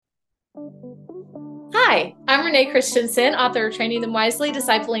Hi, I'm Renee Christensen, author of Training Them Wisely,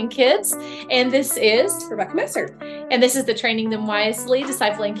 Discipling Kids, and this is Rebecca Messer. And this is the Training Them Wisely,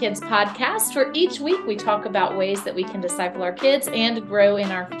 Discipling Kids podcast, where each week we talk about ways that we can disciple our kids and grow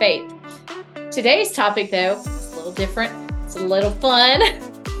in our faith. Today's topic, though, is a little different. It's a little fun.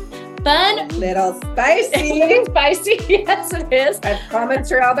 A little spicy. A little spicy, yes it is. I promise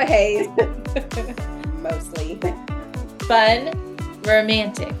her I'll behave. Mostly. Fun,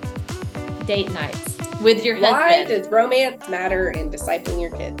 romantic date nights with your husband. Why does romance matter in discipling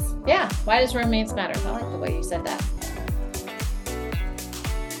your kids? Yeah, why does romance matter? I like the way you said that.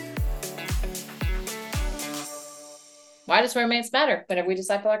 Why does romance matter whenever we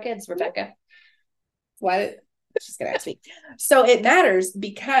disciple our kids, Rebecca? Why? She's going to ask me. So it matters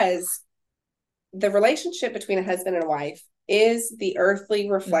because the relationship between a husband and a wife is the earthly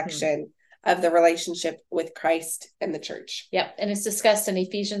reflection of the relationship with Christ and the church. Yep. And it's discussed in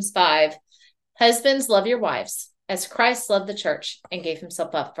Ephesians 5. Husbands, love your wives as Christ loved the church and gave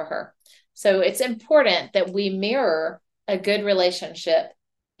himself up for her. So it's important that we mirror a good relationship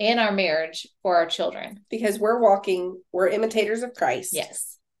in our marriage for our children. Because we're imitators of Christ.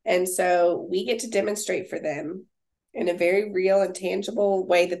 Yes. And so we get to demonstrate for them in a very real and tangible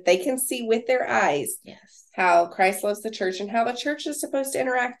way that they can see with their eyes. Yes. How Christ loves the church and how the church is supposed to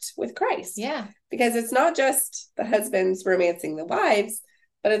interact with Christ. Yeah. Because it's not just the husbands romancing the wives,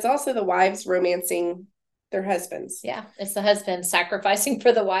 but it's also the wives romancing their husbands. Yeah. It's the husband sacrificing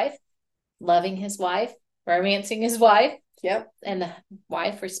for the wife, loving his wife, romancing his wife. Yep. And the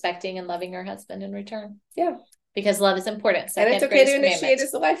wife respecting and loving her husband in return. Yeah. Because love is important. And it's okay to initiate as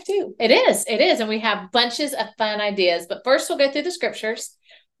the wife too. It is. It is. And we have bunches of fun ideas. But first we'll go through the scriptures.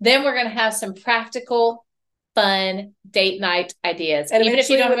 Then we're going to have some practical, fun date night ideas. And even if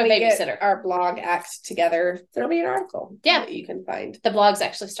you don't have a babysitter. Our blog act together, there'll be an article that you can find. The blog's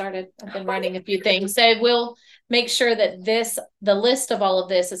actually started. I've been writing a few things. So we'll make sure that the list of all of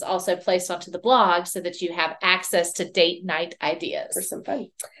this is also placed onto the blog so that you have access to date night ideas. For some fun.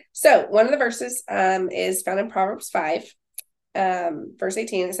 So one of the verses is found in Proverbs 5, verse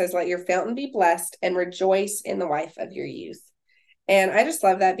 18. It says, let your fountain be blessed and rejoice in the wife of your youth. And I just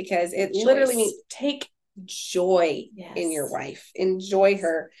love that because it literally means take joy in your wife. Enjoy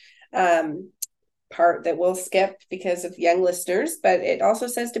her. Part that we'll skip because of young listeners, but it also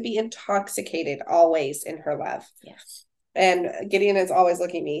says to be intoxicated always in her love. Yes. And Gideon is always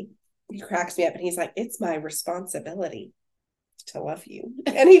looking at me. He cracks me up and he's like, it's my responsibility to love you.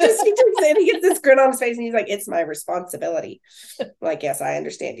 And he gets this grin on his face and he's like, it's my responsibility. I'm like, yes, I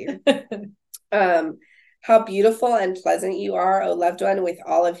understand you. How beautiful and pleasant you are, O loved one, with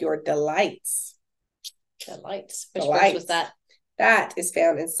all of your delights. Which verse was that? That is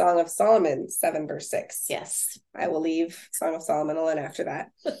found in Song of Solomon 7 verse 6. Yes. I will leave Song of Solomon alone after that.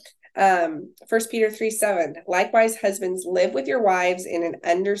 1 Peter 3:7. Likewise, husbands, live with your wives in an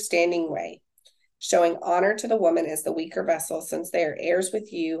understanding way, showing honor to the woman as the weaker vessel, since they are heirs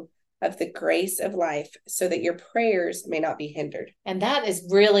with you of the grace of life, so that your prayers may not be hindered. And that is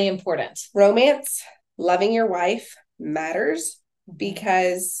really important. Romance, loving your wife matters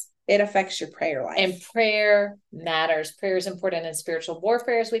because it affects your prayer life. And prayer matters. Prayer is important in spiritual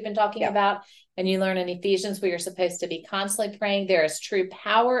warfare, as we've been talking about. And you learn in Ephesians, we are supposed to be constantly praying. There is true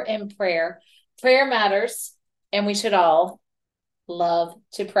power in prayer. Prayer matters, and we should all love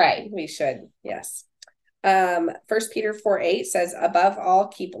to pray. We should, yes. 1 Peter 4:8 says, above all,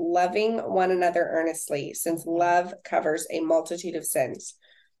 keep loving one another earnestly, since love covers a multitude of sins.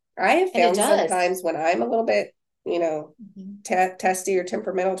 I have found sometimes when I'm a little bit testy or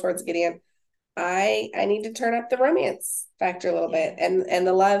temperamental towards Gideon, I need to turn up the romance factor a little bit and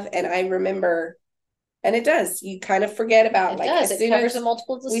the love. And I remember, and it does, you kind of forget about as soon as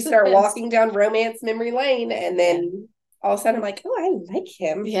we start walking down romance memory lane, and then all of a sudden I'm like, oh, I like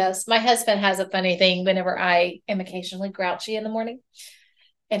him. Yes. My husband has a funny thing whenever I am occasionally grouchy in the morning,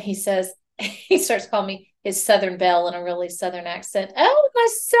 and he starts calling me his Southern Belle in a really Southern accent. Oh, my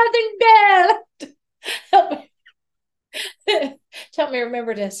Southern Belle. Help me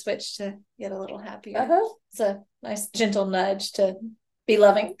remember to switch to get a little happier. It's a nice gentle nudge to be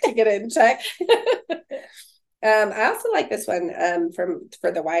loving, to get it in check. I also like this one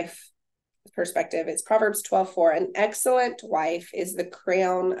for the wife perspective. It's Proverbs 12:4. An excellent wife is the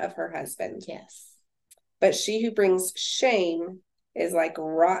crown of her husband. Yes. But she who brings shame is like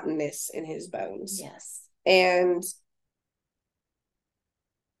rottenness in his bones. Yes. And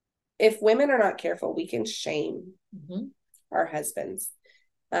if women are not careful, we can shame our husbands.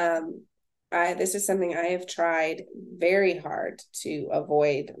 This is something I have tried very hard to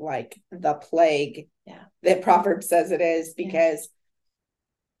avoid, like the plague that Proverbs says it is, because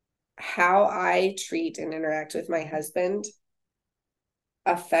how I treat and interact with my husband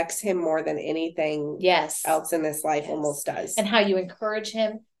affects him more than anything else in this life almost does. And how you encourage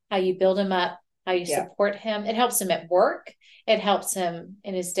him, how you build him up, how you support him. It helps him at work. It helps him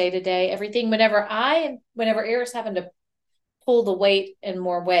in his day-to-day everything. Whenever Eric's having to pull the weight in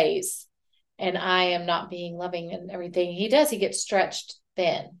more ways and I am not being loving and everything he gets stretched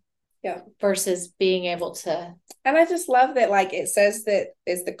thin. Yeah. Versus being able to. And I just love that, like, it says that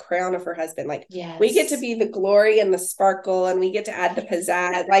is the crown of her husband. Like, we get to be the glory and the sparkle, and we get to add the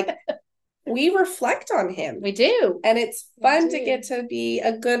pizzazz. Like, we reflect on him. We do. And it's fun to get to be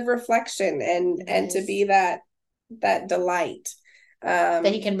a good reflection and to be that delight. That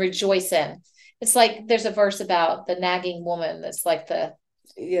he can rejoice in. It's like there's a verse about the nagging woman that's like the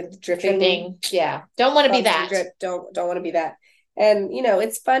dripping. Yeah. Don't want to be that. Don't want to be that. And, you know,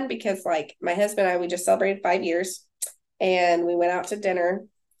 it's fun because, like, my husband and I, we just celebrated 5 years, and we went out to dinner,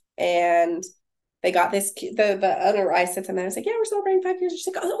 and they got this, the owner, I said something, I was like, yeah, we're celebrating 5 years. She's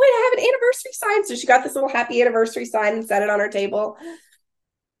like, oh, wait, I have an anniversary sign. So she got this little happy anniversary sign and set it on our table.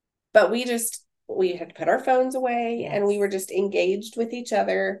 But we had to put our phones away, and we were just engaged with each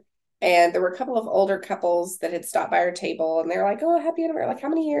other. And there were a couple of older couples that had stopped by our table, and they were like, oh, happy anniversary. Like, how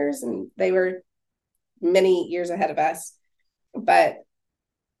many years? And they were many years ahead of us. But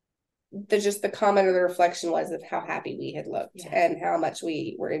the comment or the reflection was of how happy we had looked and how much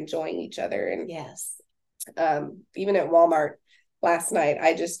we were enjoying each other. And even at Walmart last night,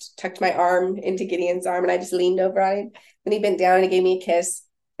 I just tucked my arm into Gideon's arm and I just leaned over on him, and he bent down and he gave me a kiss.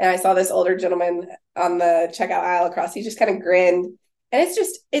 And I saw this older gentleman on the checkout aisle across. He just kind of grinned. And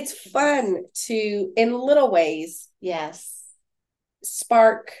it's fun to, in little ways,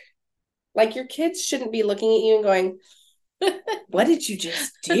 spark. Like, your kids shouldn't be looking at you and going, what did you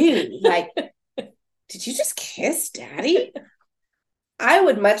just do? Like, did you just kiss daddy? I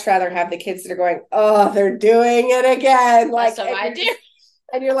would much rather have the kids that are going, oh, they're doing it again. Like, that's what I do.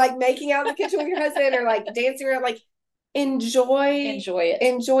 And you're like making out in the kitchen with your husband or like dancing around, like, enjoy it.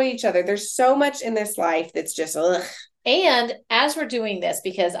 Enjoy each other. There's so much in this life that's just, ugh. And as we're doing this,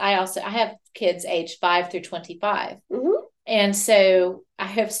 because I have kids age 5 through 25. Mm-hmm. And so I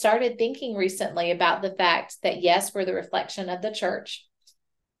have started thinking recently about the fact that, yes, we're the reflection of the church.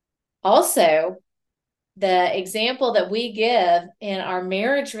 Also, the example that we give in our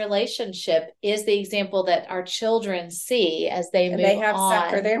marriage relationship is the example that our children see as they move on. They have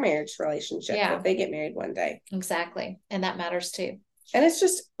set for their marriage relationship if they get married one day. Exactly. And that matters too. And it's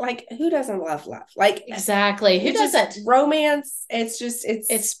just like, who doesn't love love? Like, exactly. Who doesn't? Romance.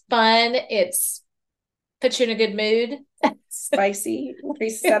 It's fun. It's puts you in a good mood. Spicy,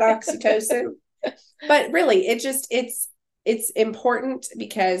 increases that oxytocin. But really, it's important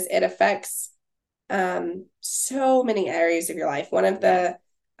because it affects so many areas of your life. One of the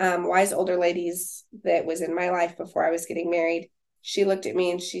wise older ladies that was in my life before I was getting married, she looked at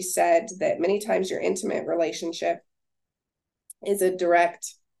me and she said that many times your intimate relationship is a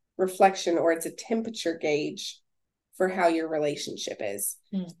direct reflection, or it's a temperature gauge for how your relationship is.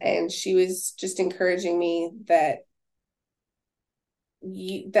 And she was just encouraging me that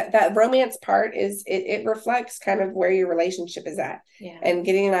that romance part is it reflects kind of where your relationship is at. And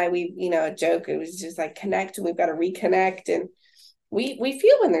Gideon and I, we, you know, a joke, it was just like connect, and we've got to reconnect, and we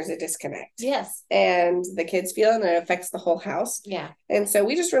feel when there's a disconnect. And the kids feel, and it affects the whole house. And so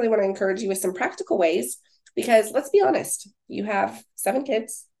we just really want to encourage you with some practical ways, because let's be honest, you have 7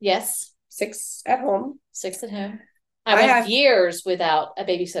 kids. 6 at home. 6 at home. I went years without a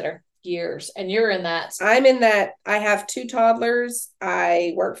babysitter. Years. And you're in that. I'm in that. I have 2 toddlers.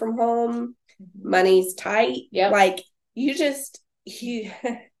 I work from home. Money's tight. Like, you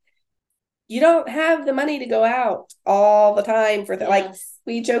don't have the money to go out all the time for like,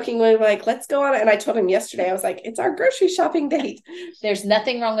 we jokingly were like, let's go on it. And I told him yesterday, I was like, it's our grocery shopping date. There's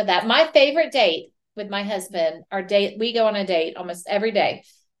nothing wrong with that. My favorite date with my husband, we go on a date almost every day,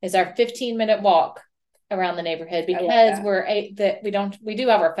 is our 15-minute walk around the neighborhood, because we do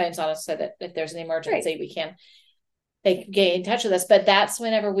have our phones on us so that if there's an emergency, they can get in touch with us. But that's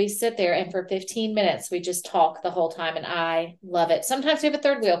whenever we sit there, and for 15 minutes, we just talk the whole time, and I love it. Sometimes we have a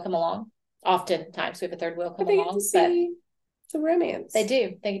third wheel come along. Oftentimes we have a third wheel come along. But it's a romance. They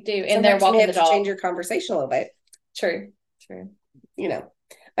do. And sometimes they're walking the dog. Change your conversation a little bit. True. You know,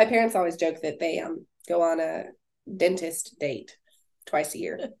 my parents always joke that they go on a dentist date twice a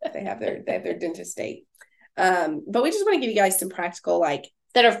year. They have their dentist date. But we just want to give you guys some practical, like,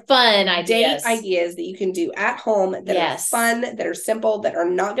 that are fun ideas that you can do at home, that are fun, that are simple, that are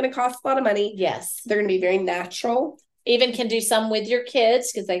not going to cost a lot of money. They're going to be very natural. Even can do some with your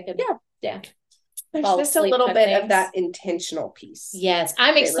kids, because they could. There's fall just a asleep little cook bit things. of that intentional piece. Yes, I'm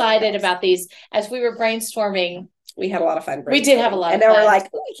It really excited helps. about these. As we were brainstorming, We had a lot of fun. we did have a lot and of now fun. we're like,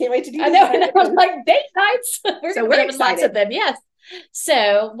 oh, we can't wait to do I this. know, and we're like date nights. So we're having excited. lots of them. Yes.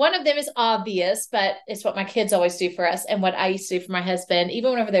 So one of them is obvious, but it's what my kids always do for us, and what I used to do for my husband.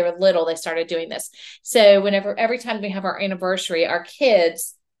 Even whenever they were little, they started doing this. So every time we have our anniversary, our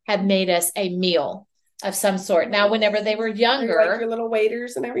kids have made us a meal of some sort. Now, whenever they were younger, like your little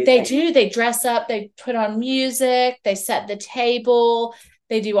waiters and everything. They do. They dress up. They put on music. They set the table.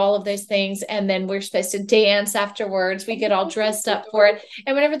 They do all of those things. And then we're supposed to dance afterwards. We get all dressed up for it.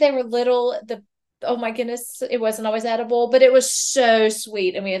 And whenever they were little, oh my goodness, it wasn't always edible, but it was so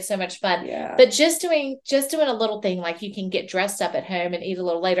sweet. And we had so much fun. Yeah. But just doing a little thing, like you can get dressed up at home and eat a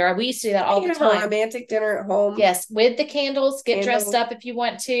little later. We used to do that all the time. A romantic dinner at home. Yes. With the candles, get dressed up if you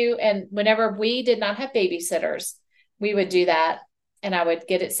want to. And whenever we did not have babysitters, we would do that. And I would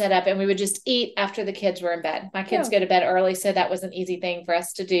get it set up and we would just eat after the kids were in bed. My kids go to bed early, so that was an easy thing for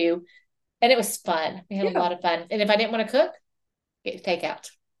us to do. And it was fun. We had a lot of fun. And if I didn't want to cook, get takeout.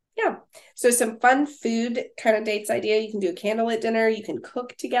 Yeah. So some fun food kind of dates idea. You can do a candlelit dinner. You can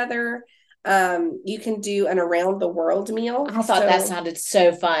cook together. You can do an around the world meal. I thought that sounded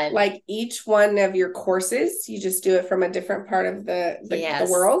so fun. Like each one of your courses, you just do it from a different part of the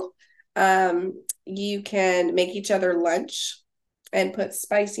world. You can make each other lunch and put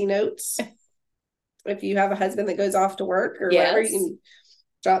spicy notes. If you have a husband that goes off to work or whatever, you can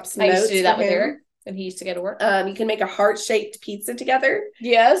drop some notes. I used to do that with Eric when he used to go to work. You can make a heart-shaped pizza together.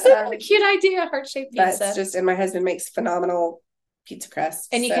 Yes, a cute idea, heart-shaped pizza. That's just, and my husband makes phenomenal pizza crust.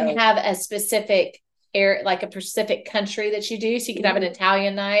 And you can have a specific like a specific country that you do. So you can have an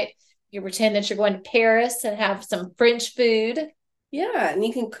Italian night. You pretend that you're going to Paris and have some French food. Yeah, and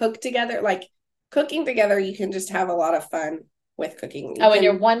you can cook together. Like cooking together, you can just have a lot of fun with cooking. And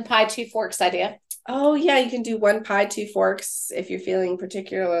your 1 pie, 2 forks idea. Oh yeah, you can do 1 pie, 2 forks if you're feeling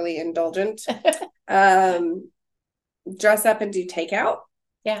particularly indulgent. Dress up and do takeout.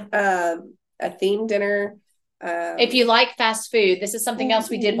 Yeah. A theme dinner. If you like fast food, this is something else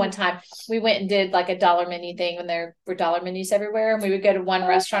we did one time. We went and did like a dollar menu thing when there were dollar menus everywhere, and we would go to one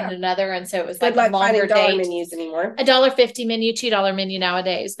restaurant and another, and so it was like a longer dollar menus anymore. $1.50 menu, $2 menu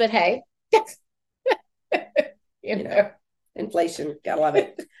nowadays. But hey, you know, inflation, gotta love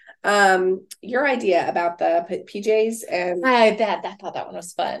it. Your idea about the PJs and I thought that one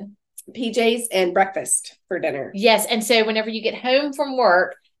was fun. PJs and breakfast for dinner. Yes, and so whenever you get home from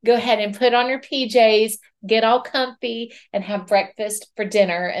work, go ahead and put on your PJs, get all comfy, and have breakfast for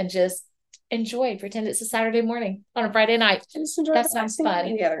dinner, and just enjoy. Pretend it's a Saturday morning on a Friday night. Just enjoy. That sounds fun.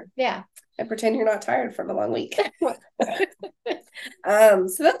 Together. Yeah, and pretend you're not tired from a long week. So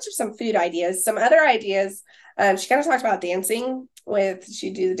those are some food ideas. Some other ideas. She kind of talked about dancing.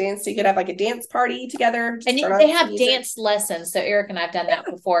 She'd do the dance. So you could have like a dance party together. And they have dance lessons. So Eric and I've done that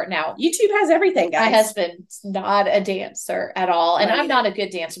before. Now YouTube has everything, guys. My husband's not a dancer at all, and I'm not a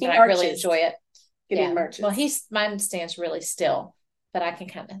good dancer, but I really enjoy it. Well, mine stands really still, but I can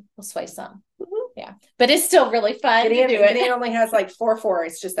we'll sway some. Mm-hmm. Yeah, but it's still really fun to do it. It only has like 4/4.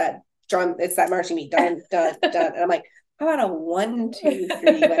 It's just that drum. It's that marching beat. Dun dun dun. And I'm like, how about a 1, 2,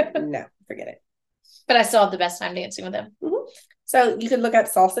 3? No, forget it. But I still have the best time dancing with them. Mm-hmm. So you could look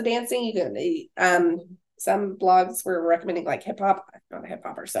at salsa dancing. You can, some blogs were recommending like hip hop. I'm not a hip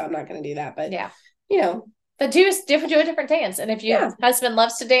hopper, so I'm not going to do that. But yeah, but do a different dance. And if your husband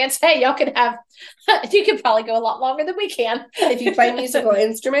loves to dance, hey, y'all could you could probably go a lot longer than we can. If you play musical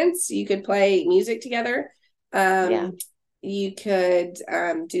instruments, you could play music together. You could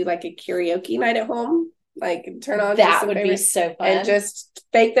do like a karaoke night at home. Like turn on that would be so fun, and just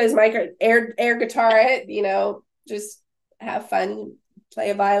fake those air guitar it. Just have fun, play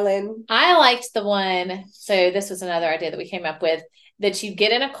a violin. I liked the one. So this was another idea that we came up with, that you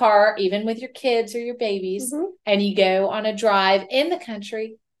get in a car, even with your kids or your babies, and you go on a drive in the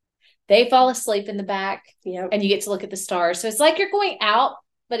country. They fall asleep in the back, and you get to look at the stars. So it's like you're going out,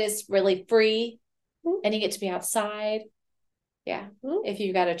 but it's really free, and you get to be outside. Yeah. If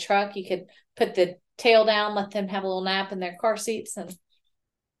you've got a truck, you could put the tail down, let them have a little nap in their car seats, and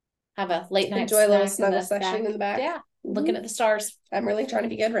have a late night. Enjoy a little snuggle session in the back. Yeah. Looking at the stars. I'm really trying to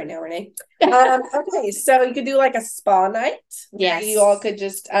be good right now, Renee. Okay, so you could do like a spa night. Yes. You all could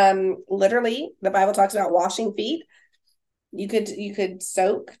just literally, the Bible talks about washing feet. You could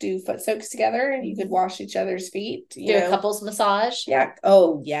do foot soaks together, and you could wash each other's feet. Do a couples massage. Yeah.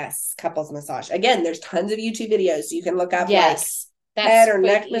 Oh yes, couples massage. Again, there's tons of YouTube videos you can look up. Yes. Like head or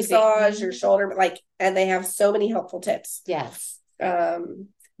neck massage or shoulder, and they have so many helpful tips. Yes.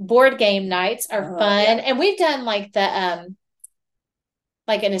 Board game nights are fun. And we've done like the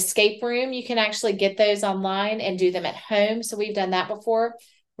like an escape room. You can actually get those online and do them at home. So we've done that before,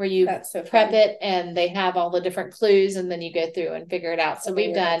 where you prep it and they have all the different clues and then you go through and figure it out. So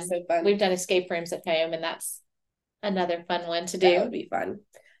we've done escape rooms at home, and that's another fun one to do. That would be fun.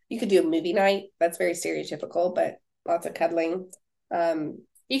 You could do a movie night. That's very stereotypical, but lots of cuddling.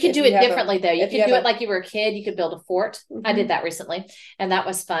 You could do it differently though. You could do it like you were a kid. You could build a fort. Mm-hmm. I did that recently, and that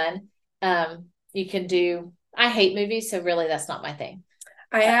was fun. You can do, I hate movies, so really that's not my thing.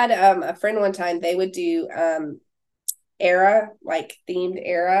 I had a friend one time, they would do era, like themed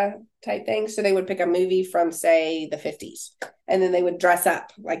era type things. So they would pick a movie from, say, the 50s, and then they would dress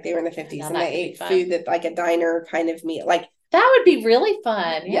up like they were in the 50s, and they ate food that like a diner kind of meal. Like that would be really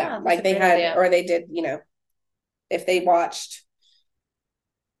fun. Yeah. Like they had idea. Or they did, you know, if they watched,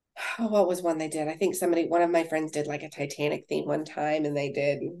 what was one they did? I think one of my friends did like a Titanic theme one time, and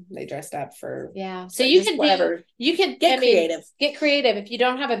they dressed up for. Yeah. So you can get creative. Get creative. If you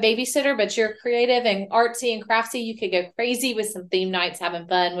don't have a babysitter, but you're creative and artsy and crafty, you could go crazy with some theme nights, having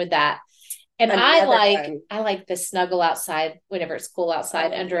fun with that. And I like the snuggle outside whenever it's cool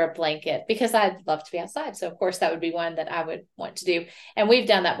outside under a blanket, because I'd love to be outside. So of course that would be one that I would want to do. And we've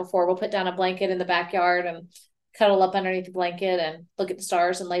done that before. We'll put down a blanket in the backyard and cuddle up underneath the blanket and look at the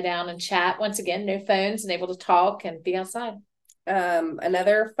stars and lay down and chat. Once again, no phones and able to talk and be outside.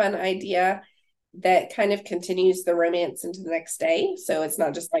 Another fun idea that kind of continues the romance into the next day, so it's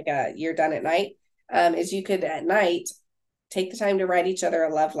not just like you're done at night, is you could at night take the time to write each other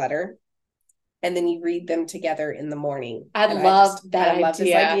a love letter, and then you read them together in the morning. I love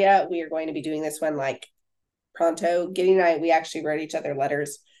this idea. We are going to be doing this one like pronto. Gideon and I, we actually wrote each other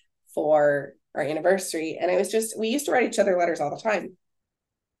letters for our anniversary, and we used to write each other letters all the time.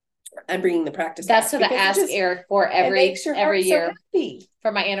 I'm bringing the practice. That's what I ask Eric for every year. So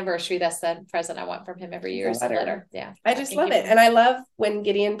for my anniversary. That's the present I want from him every year. Is the letter. Yeah, I just love it, and I love when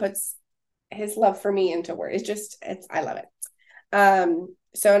Gideon puts his love for me into words. I love it.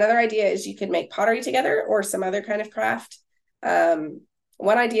 So another idea is you could make pottery together or some other kind of craft. One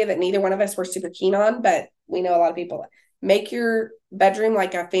idea that neither one of us were super keen on, but we know a lot of people, make your bedroom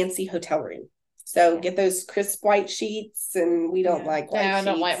like a fancy hotel room. So get those crisp white sheets, and we don't like white sheets. I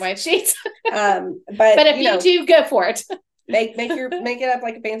don't like white sheets. But if you do, go for it. make it up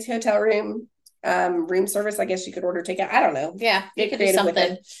like a fancy hotel room. Room service, I guess you could order takeout. I don't know. Yeah, you could do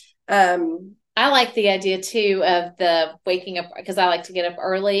something. I like the idea too of the waking up, because I like to get up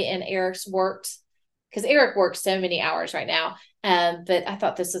early, and Eric's worked, because Eric works so many hours right now. But I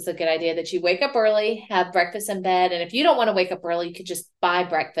thought this was a good idea, that you wake up early, have breakfast in bed. And if you don't want to wake up early, you could just buy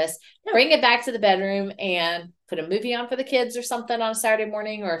breakfast, bring it back to the bedroom, and put a movie on for the kids or something on Saturday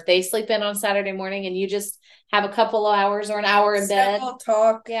morning, or if they sleep in on Saturday morning, and you just have a couple of hours or an hour in bed.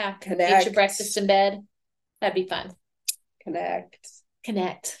 Talk. Yeah. Connect. Eat your breakfast in bed. That'd be fun. Connect.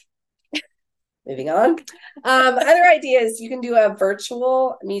 Moving on. Other ideas, you can do a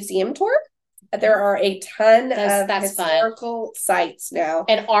virtual museum tour. There are a ton of historical sites now.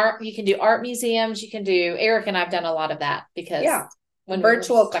 And art, you can do art museums. You can do, Eric and I've done a lot of that, because when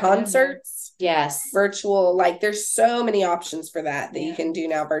virtual concerts. Yes. Virtual, like there's so many options for that you can do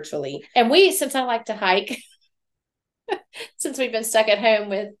now virtually. And since I like to hike, since we've been stuck at home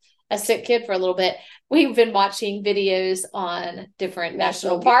with a sick kid for a little bit, we've been watching videos on different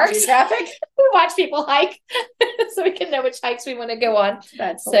national parks. We watch people hike so we can know which hikes we want to go on.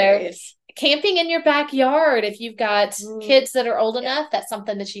 That's hilarious. Camping in your backyard, if you've got kids that are old enough, that's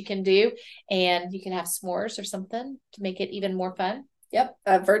something that you can do, and you can have s'mores or something to make it even more fun. Yep.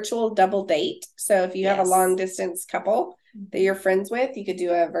 A virtual double date. So if you have a long distance couple that you're friends with, you could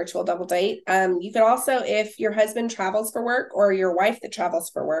do a virtual double date. You could also, if your husband travels for work, or your wife that travels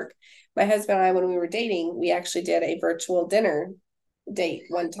for work. My husband and I, when we were dating, we actually did a virtual dinner date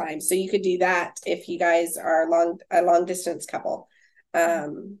one time. So you could do that if you guys are a long distance couple.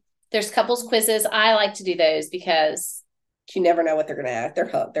 There's couples quizzes. I like to do those because you never know what they're going to ask.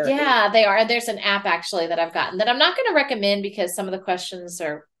 They are. And there's an app actually that I've gotten that I'm not going to recommend, because some of the questions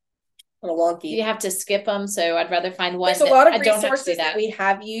are a little wonky. You have to skip them. So I'd rather find one. There's a lot of resources that we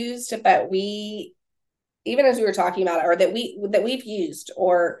have used, but even as we were talking about it, or that we've used,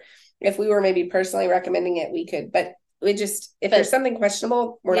 or if we were maybe personally recommending it, we could, but there's something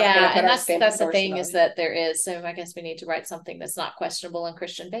questionable, we're not going to put our stamp. That's the thing, is that there is. So I guess we need to write something that's not questionable and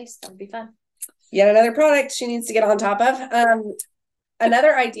Christian based. That would be fun. Yet another product she needs to get on top of.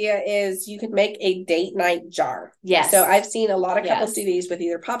 Another idea is you could make a date night jar. Yes. So I've seen a lot of couples do these with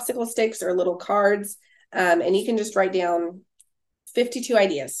either popsicle sticks or little cards. And you can just write down 52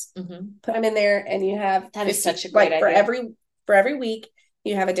 ideas, put them in there, and you have that is such a great idea. For every week,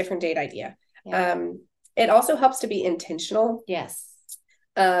 you have a different date idea. Yeah. It also helps to be intentional. Yes.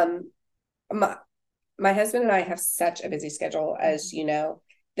 My husband and I have such a busy schedule, as you know,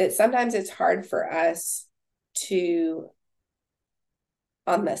 that sometimes it's hard for us to,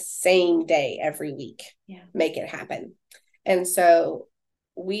 on the same day every week, make it happen. And so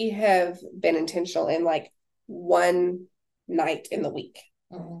we have been intentional in like one night in the week.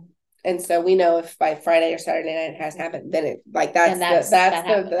 Mm-hmm. And so we know if by Friday or Saturday night it hasn't happened, then it like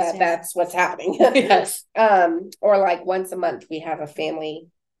that's what's happening. Yes. Or like once a month we have a family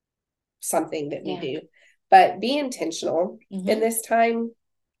something that we do. But be intentional in this time.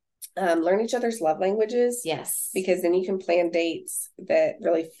 Learn each other's love languages. Yes. Because then you can plan dates that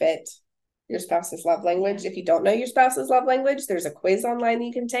really fit your spouse's love language. If you don't know your spouse's love language, there's a quiz online that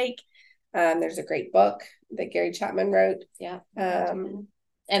you can take. There's a great book that Gary Chapman wrote. Yeah.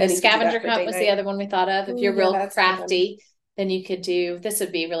 And a scavenger hunt was the other one we thought of. If you're real crafty, then you could do, this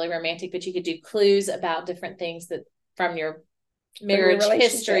would be really romantic, but you could do clues about different things that from your marriage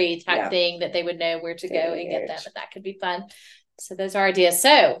history type thing that they would know where to go and get them. And that could be fun. So those are ideas.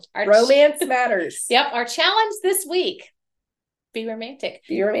 So our romance matters. Yep. Our challenge this week, be romantic.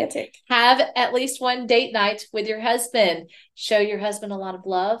 Be romantic. Have at least one date night with your husband. Show your husband a lot of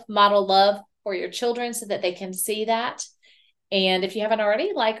love. Model love for your children so that they can see that. And if you haven't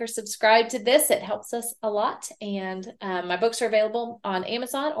already, like or subscribe to this, it helps us a lot. And my books are available on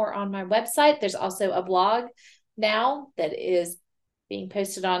Amazon or on my website. There's also a blog now that is being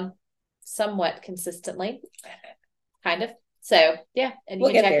posted on somewhat consistently, kind of. So yeah, and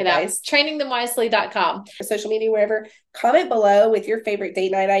you can check it out. Trainingthemwisely.com. Social media, wherever. Comment below with your favorite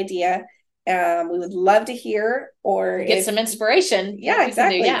date night idea. We would love to hear or get some inspiration. Yeah,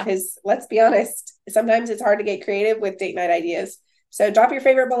 exactly. Because let's be honest, sometimes it's hard to get creative with date night ideas. So drop your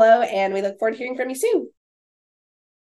favorite below and we look forward to hearing from you soon.